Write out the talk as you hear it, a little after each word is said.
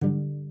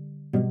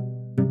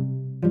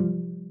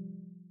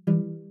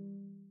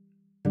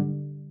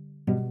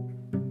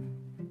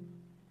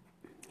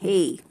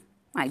Hey,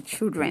 my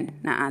children,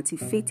 na Auntie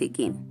Faith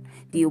again,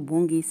 the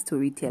Obonge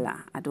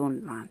storyteller. I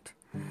don't land.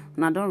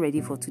 Now, don't ready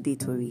for today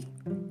tori.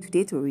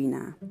 Today tori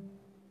na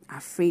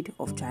afraid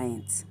of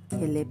giants.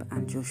 Caleb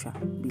and Joshua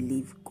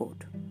believe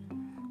God.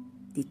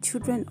 The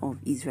children of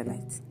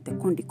Israelites, they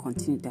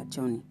continue their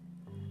journey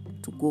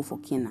to go for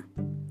Canaan.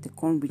 They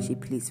can't reach a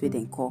place where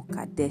they call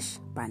Kadesh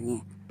Barnea.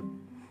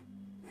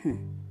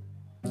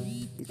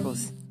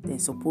 Because they're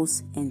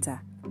supposed to enter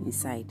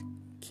inside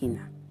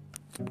Canaan.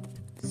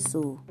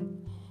 So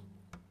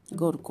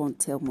God can't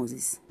tell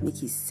Moses, make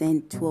he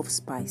send 12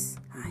 spies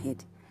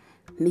ahead.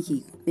 Make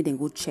them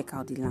go check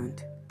out the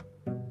land.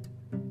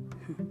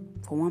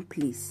 For one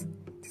place,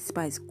 the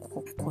spies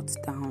cut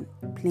down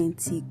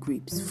plenty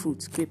grapes,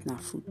 fruits, grape na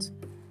fruit.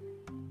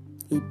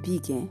 A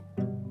big,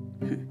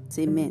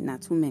 say men, na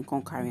 2 men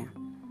can't carry am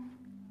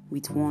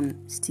with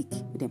one stick.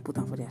 Then put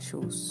them for their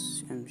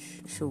shoulders.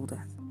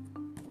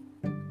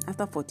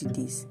 After 40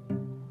 days,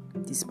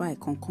 the spy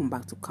can't come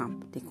back to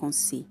camp. They can't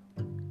say,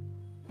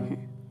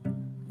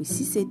 we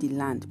see the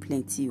land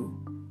plenty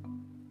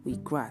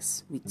with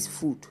grass, with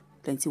food,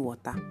 plenty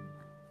water.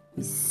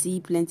 We see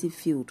plenty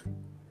field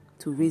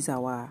to raise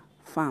our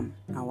farm,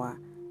 our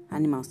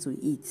animals to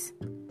eat.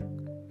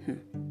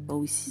 But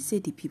we see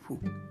the people,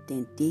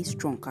 then they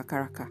strong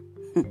kakaraka.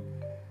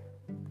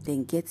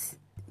 Then get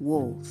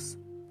walls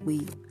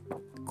we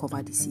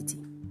cover the city.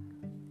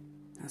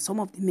 And some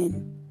of the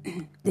men,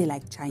 they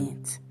like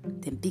giants,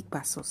 them big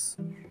bassos.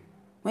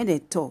 When they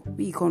talk,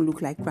 we can't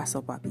look like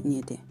grasshopper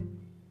near them.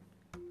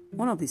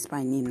 One of the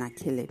spies named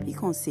Caleb, he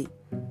can't say,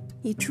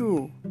 it's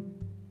true.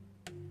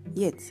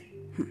 Yet,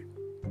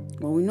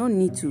 but we don't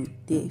need to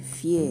they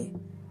fear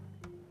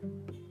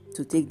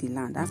to take the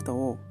land. After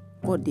all,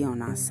 God is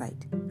on our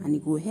side, and He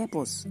will help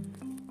us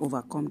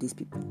overcome these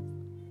people.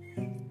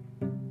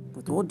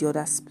 But all the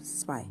other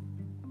spy,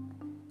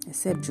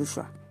 except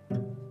Joshua,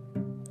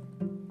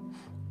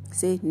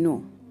 say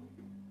no.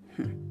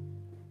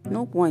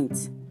 No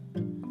point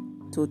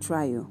to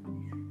try you.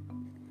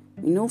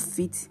 We no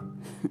fit.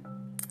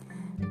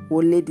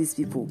 We'll let these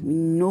people. We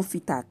no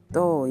fit at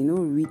all.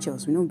 Reach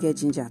us. We don't get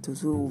ginger to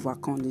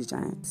overcome these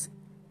giants.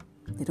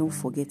 They don't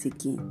forget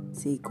again.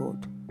 Say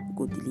God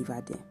go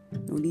deliver them.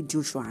 Only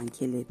Joshua and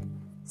Caleb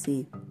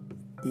say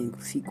then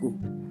go.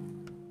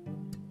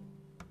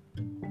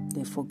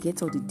 They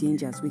forget all the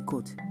dangers we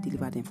God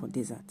deliver them for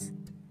desert.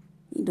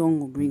 He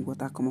don't bring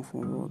water come up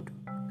from road.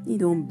 He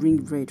don't bring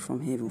bread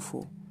from heaven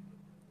fall.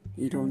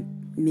 He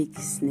don't make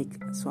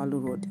snake swallow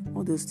rod.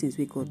 All those things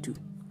we God do.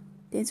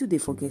 Then too they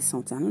forget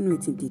something. I don't know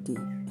what they do.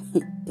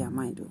 Their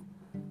mind though.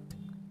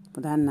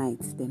 But that night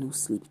they no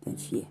sleep, then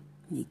fear.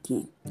 And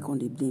again,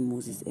 they blame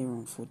Moses,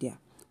 Aaron for their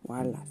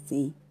wala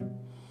saying,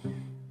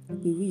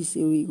 if we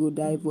say we go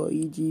die for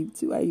Egypt,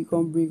 why you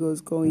can't bring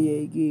us come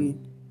here again?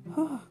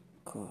 Oh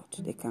God,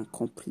 they can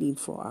complain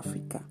for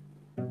Africa.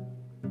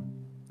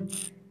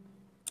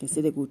 They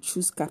say they go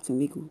choose captain,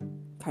 we go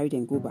carry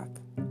them go back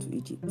to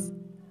Egypt.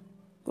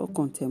 God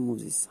can't tell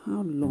Moses,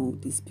 how long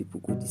these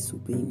people go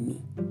disobey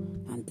me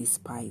and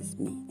despise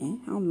me?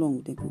 How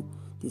long they go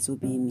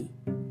disobey me?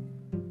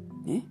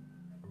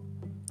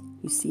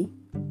 You see,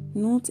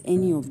 not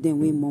any of them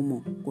way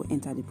Momo go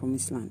enter the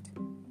promised land.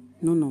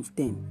 None of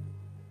them.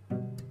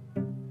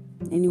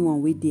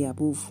 Anyone way there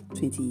above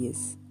 20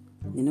 years,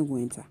 they not go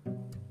enter.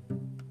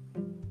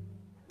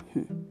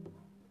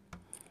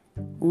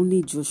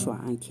 Only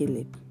Joshua and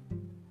Caleb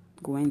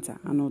go enter,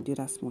 and all the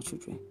other small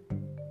children.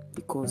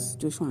 Because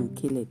Joshua and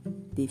Caleb,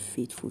 they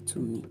faithful to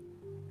me.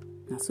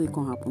 Now so it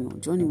can't happen now.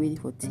 Johnny waiting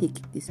for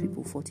take these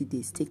people 40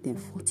 days, take them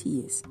 40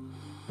 years.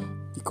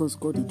 Because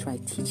God they try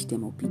teach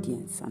them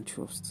obedience and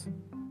trust.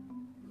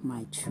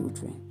 My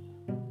children,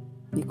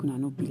 they could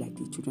not be like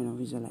the children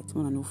of Israelites.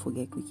 Wanna not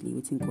forget quickly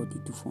waiting God they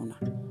do for now.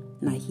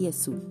 Now here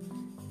so,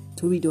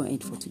 Tori don't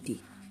end for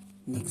today.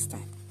 Next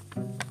time.